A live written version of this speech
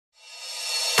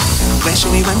Where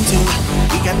should we run to?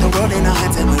 We got the world in our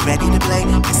hands and we're ready to play.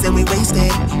 They said we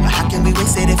wasted, but how can we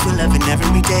waste it if we're loving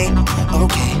every day?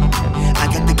 Okay, I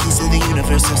got the keys to the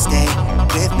universe, so stay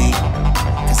with me,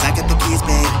 cause I got the keys,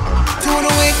 babe. Don't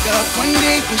wanna wake up one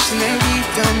day wishing that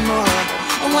we've done more.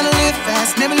 I wanna live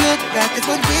fast, never look back, that's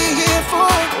what we're here for.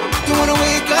 Don't wanna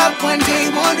wake up one day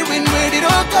wondering where did it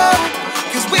all go,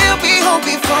 cause we'll be home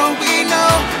before we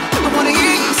know. I wanna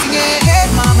hear you sing it. Hey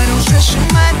mama, don't stress your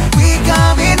mind, we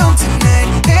coming home tonight.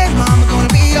 Hey mama, gonna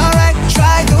be alright,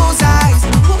 try those eyes.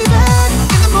 We'll be back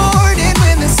in the morning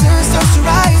when the sun starts to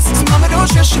rise. So mama, don't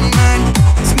stress your mind,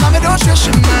 so mama, don't stress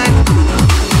your mind.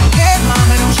 Hey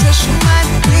mama, don't stress your mind,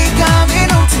 we coming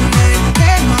home tonight.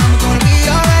 Hey mama, gonna be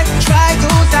alright, try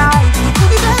those eyes.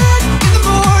 We'll be back in the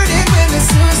morning when the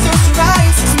sun starts to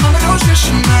rise. So mama, don't stress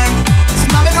your mind, so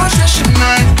mama, don't stress your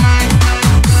mind.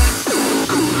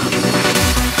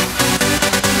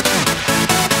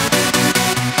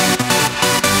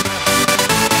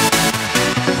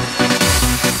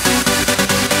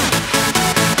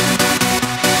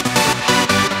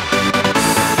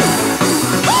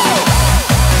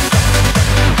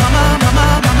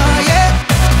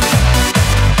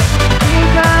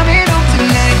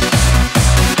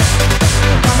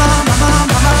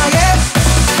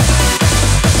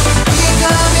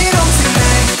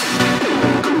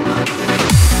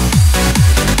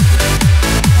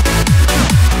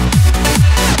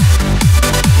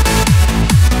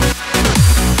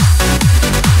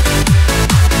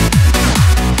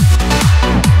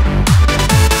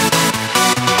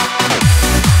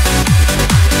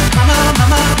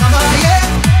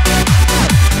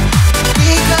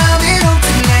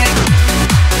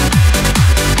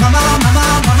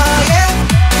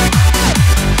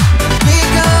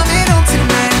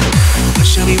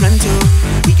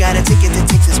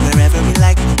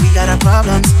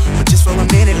 Problems, but just for a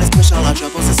minute, let's push all our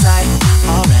troubles aside.